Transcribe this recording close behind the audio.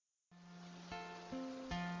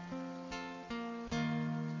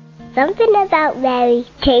Something about Mary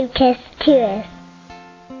Totus Tuus.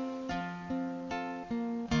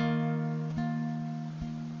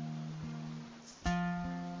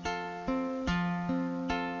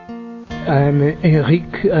 I'm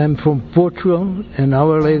Henrique, I'm from Portugal, and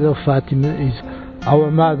Our Lady of Fatima is our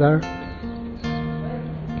mother.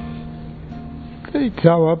 It's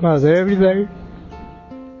our mother every day.